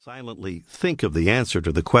Silently think of the answer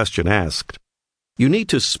to the question asked. You need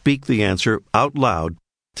to speak the answer out loud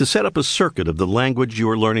to set up a circuit of the language you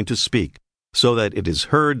are learning to speak so that it is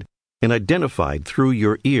heard and identified through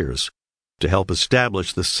your ears to help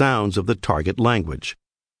establish the sounds of the target language.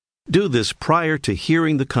 Do this prior to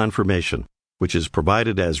hearing the confirmation, which is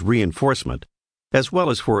provided as reinforcement, as well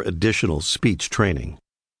as for additional speech training.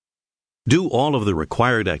 Do all of the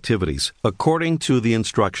required activities according to the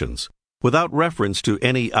instructions, without reference to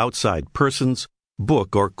any outside persons,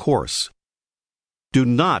 book, or course. Do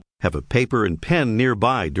not have a paper and pen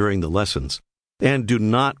nearby during the lessons, and do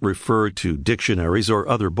not refer to dictionaries or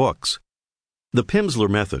other books. The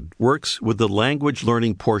Pimsleur method works with the language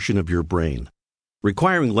learning portion of your brain,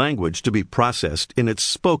 requiring language to be processed in its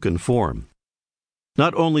spoken form.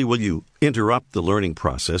 Not only will you interrupt the learning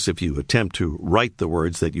process if you attempt to write the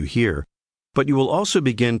words that you hear, but you will also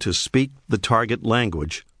begin to speak the target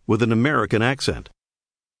language with an American accent.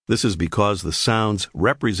 This is because the sounds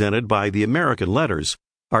represented by the American letters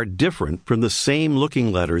are different from the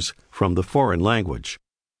same-looking letters from the foreign language.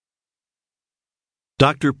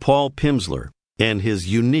 Dr. Paul Pimsleur and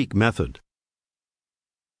his unique method.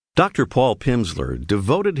 Dr. Paul Pimsleur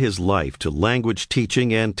devoted his life to language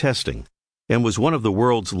teaching and testing and was one of the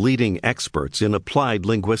world's leading experts in applied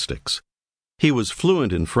linguistics. He was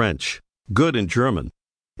fluent in French, good in German,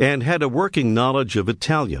 and had a working knowledge of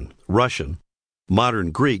Italian, Russian,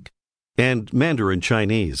 modern Greek, and Mandarin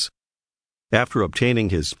Chinese. After obtaining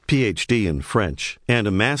his Ph.D. in French and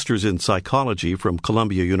a master's in psychology from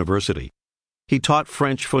Columbia University, he taught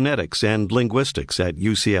French phonetics and linguistics at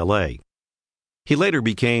UCLA. He later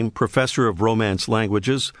became professor of Romance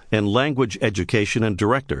languages and language education and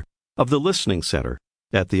director of the Listening Center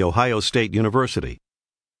at The Ohio State University,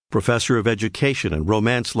 professor of education and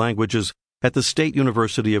Romance languages at the State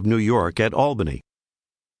University of New York at Albany,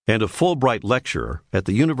 and a Fulbright lecturer at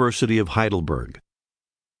the University of Heidelberg.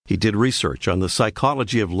 He did research on the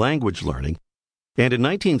psychology of language learning, and in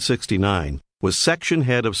 1969 was section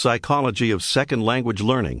head of psychology of second language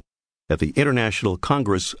learning at the International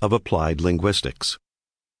Congress of Applied Linguistics.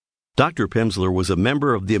 Dr. Pimsleur was a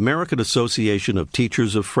member of the American Association of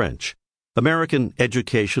Teachers of French, American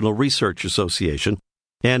Educational Research Association,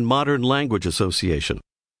 and Modern Language Association,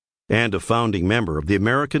 and a founding member of the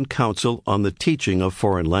American Council on the Teaching of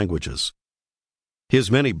Foreign Languages. His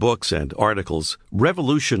many books and articles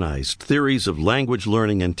revolutionized theories of language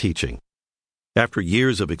learning and teaching. After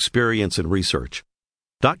years of experience and research,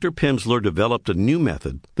 Dr. Pimsleur developed a new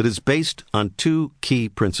method that is based on two key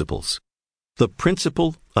principles: the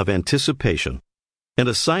principle of anticipation and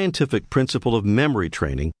a scientific principle of memory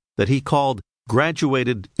training that he called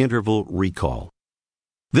graduated interval recall.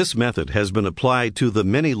 This method has been applied to the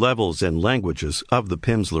many levels and languages of the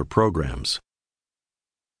Pimsleur programs.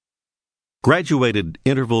 Graduated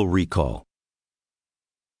interval recall.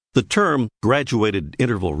 The term graduated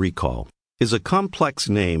interval recall is a complex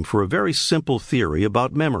name for a very simple theory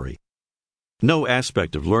about memory. No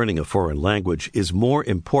aspect of learning a foreign language is more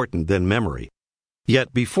important than memory.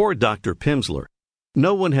 Yet before Dr. Pimsleur,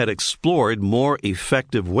 no one had explored more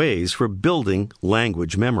effective ways for building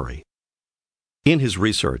language memory. In his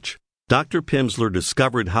research, Dr. Pimsleur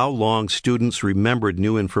discovered how long students remembered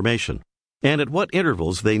new information and at what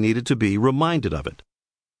intervals they needed to be reminded of it.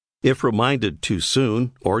 If reminded too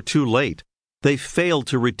soon or too late, they failed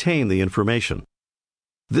to retain the information.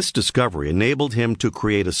 This discovery enabled him to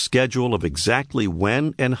create a schedule of exactly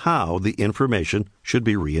when and how the information should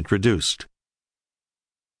be reintroduced.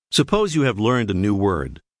 Suppose you have learned a new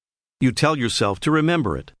word. You tell yourself to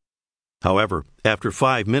remember it. However, after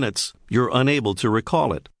 5 minutes, you're unable to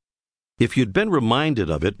recall it. If you'd been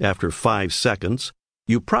reminded of it after 5 seconds,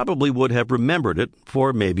 you probably would have remembered it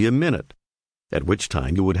for maybe a minute, at which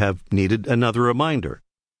time you would have needed another reminder.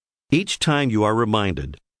 Each time you are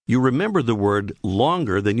reminded, you remember the word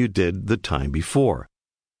longer than you did the time before.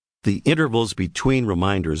 The intervals between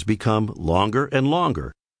reminders become longer and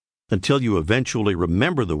longer until you eventually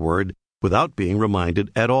remember the word without being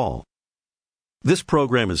reminded at all. This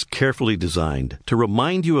program is carefully designed to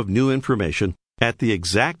remind you of new information at the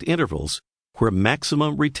exact intervals where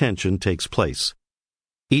maximum retention takes place.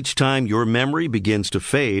 Each time your memory begins to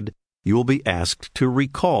fade, you will be asked to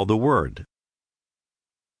recall the word.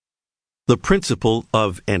 The principle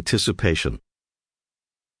of anticipation.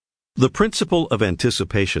 The principle of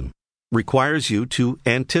anticipation requires you to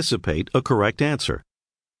anticipate a correct answer.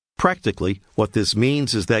 Practically, what this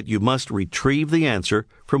means is that you must retrieve the answer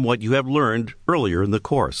from what you have learned earlier in the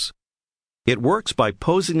course. It works by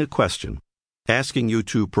posing a question, asking you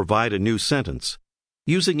to provide a new sentence,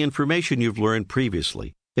 using information you've learned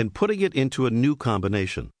previously, and putting it into a new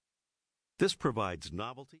combination. This provides novelty.